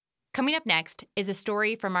Coming up next is a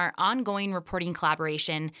story from our ongoing reporting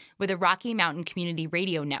collaboration with the Rocky Mountain Community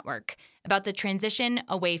Radio Network about the transition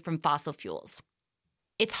away from fossil fuels.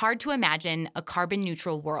 It's hard to imagine a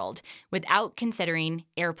carbon-neutral world without considering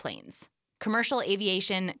airplanes. Commercial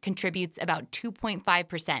aviation contributes about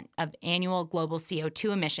 2.5% of annual global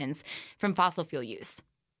CO2 emissions from fossil fuel use.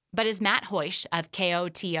 But as Matt Hoish of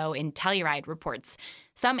KOTO in Telluride reports,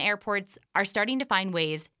 some airports are starting to find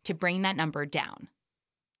ways to bring that number down.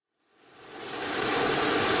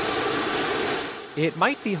 It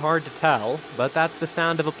might be hard to tell, but that's the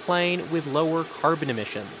sound of a plane with lower carbon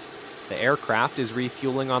emissions. The aircraft is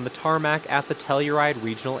refueling on the tarmac at the Telluride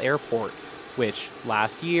Regional Airport, which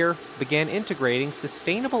last year began integrating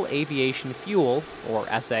sustainable aviation fuel, or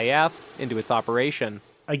SAF, into its operation.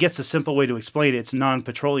 I guess the simple way to explain it, it's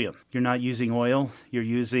non-petroleum. You're not using oil, you're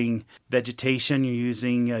using vegetation, you're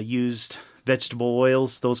using used vegetable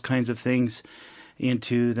oils, those kinds of things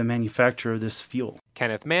into the manufacture of this fuel.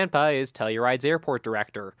 Kenneth Manpa is Telluride's airport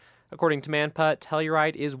director. According to Manpa,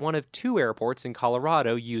 Telluride is one of 2 airports in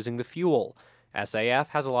Colorado using the fuel. SAF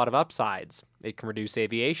has a lot of upsides. It can reduce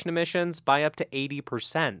aviation emissions by up to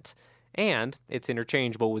 80%. And it's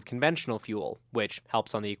interchangeable with conventional fuel, which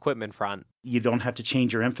helps on the equipment front. You don't have to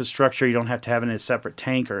change your infrastructure. You don't have to have it in a separate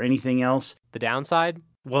tank or anything else. The downside?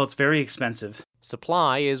 Well, it's very expensive.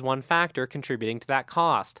 Supply is one factor contributing to that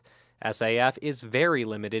cost. SAF is very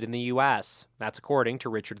limited in the U.S. That's according to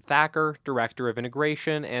Richard Thacker, Director of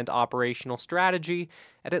Integration and Operational Strategy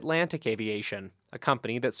at Atlantic Aviation, a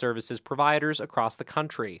company that services providers across the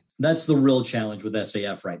country. That's the real challenge with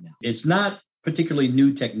SAF right now. It's not particularly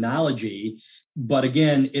new technology, but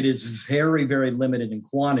again, it is very, very limited in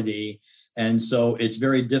quantity. And so it's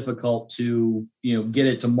very difficult to, get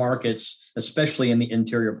it to markets, especially in the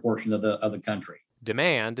interior portion of the country.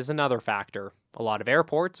 Demand is another factor. A lot of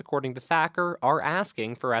airports, according to Thacker, are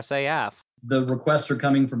asking for SAF. The requests are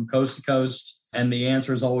coming from coast to coast, and the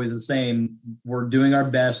answer is always the same. We're doing our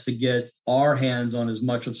best to get our hands on as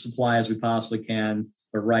much of supply as we possibly can,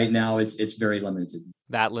 but right now it's very limited.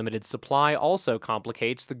 That limited supply also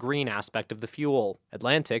complicates the green aspect of the fuel.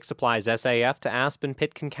 Atlantic supplies SAF to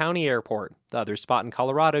Aspen-Pitkin County Airport, the other spot in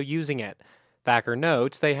Colorado using it. Thacker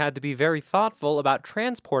notes they had to be very thoughtful about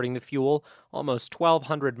transporting the fuel almost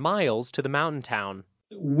 1,200 miles to the mountain town.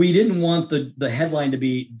 We didn't want the headline to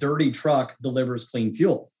be "Dirty Truck Delivers Clean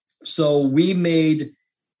Fuel." So we made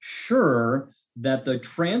sure that the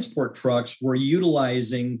transport trucks were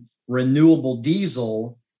utilizing renewable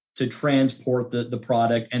diesel to transport the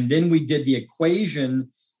product. And then we did the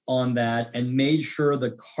equation on that and made sure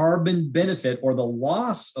the carbon benefit or the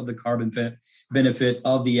loss of the carbon benefit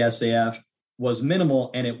of the SAF was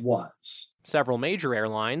minimal, and it was. Several major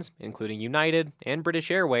airlines, including United and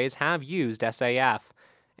British Airways, have used SAF.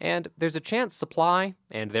 And there's a chance supply,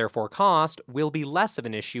 and therefore cost, will be less of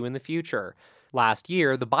an issue in the future. Last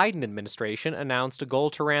year, the Biden administration announced a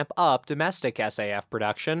goal to ramp up domestic SAF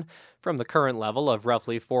production from the current level of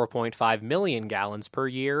roughly 4.5 million gallons per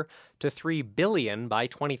year to 3 billion by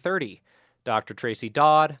 2030. Dr. Tracy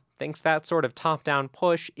Dodd thinks that sort of top-down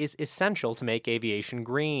push is essential to make aviation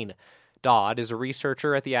green. Dodd is a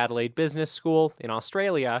researcher at the Adelaide Business School in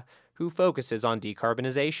Australia who focuses on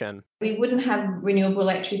decarbonization. We wouldn't have renewable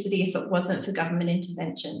electricity if it wasn't for government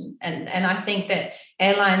intervention. And I think that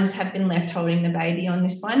airlines have been left holding the baby on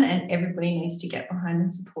this one, and everybody needs to get behind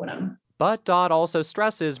and support them. But Dodd also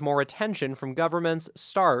stresses more attention from governments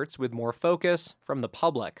starts with more focus from the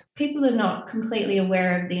public. People are not completely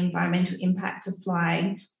aware of the environmental impact of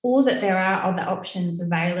flying or that there are other options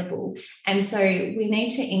available. And so we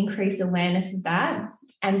need to increase awareness of that.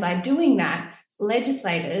 And by doing that,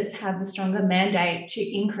 legislators have a stronger mandate to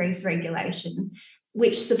increase regulation,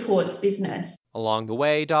 which supports business. Along the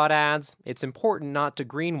way, Dodd adds, it's important not to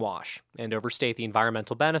greenwash and overstate the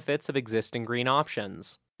environmental benefits of existing green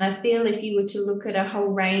options. I feel if you were to look at a whole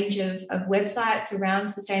range of websites around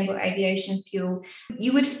sustainable aviation fuel,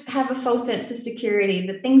 you would have a false sense of security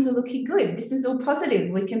that things are looking good. This is all positive.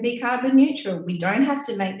 We can be carbon neutral. We don't have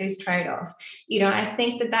to make this trade-off. I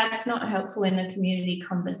think that that's not helpful in the community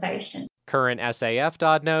conversation. Current SAF,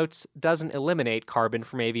 Dodd notes, doesn't eliminate carbon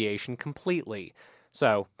from aviation completely.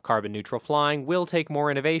 So carbon neutral flying will take more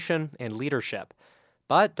innovation and leadership.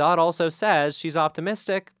 But Dodd also says she's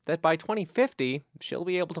optimistic that by 2050, she'll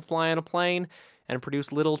be able to fly on a plane and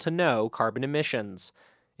produce little to no carbon emissions.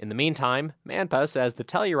 In the meantime, Manpa says the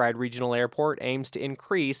Telluride Regional Airport aims to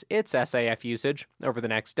increase its SAF usage over the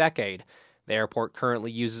next decade. The airport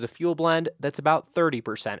currently uses a fuel blend that's about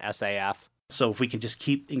 30% SAF. So if we can just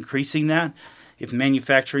keep increasing that, if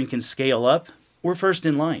manufacturing can scale up, we're first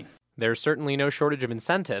in line. There's certainly no shortage of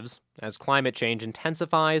incentives. As climate change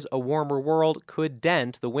intensifies, a warmer world could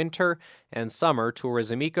dent the winter and summer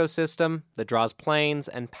tourism ecosystem that draws planes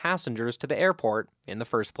and passengers to the airport in the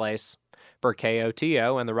first place. For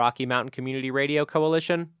KOTO and the Rocky Mountain Community Radio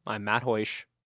Coalition, I'm Matt Hoish.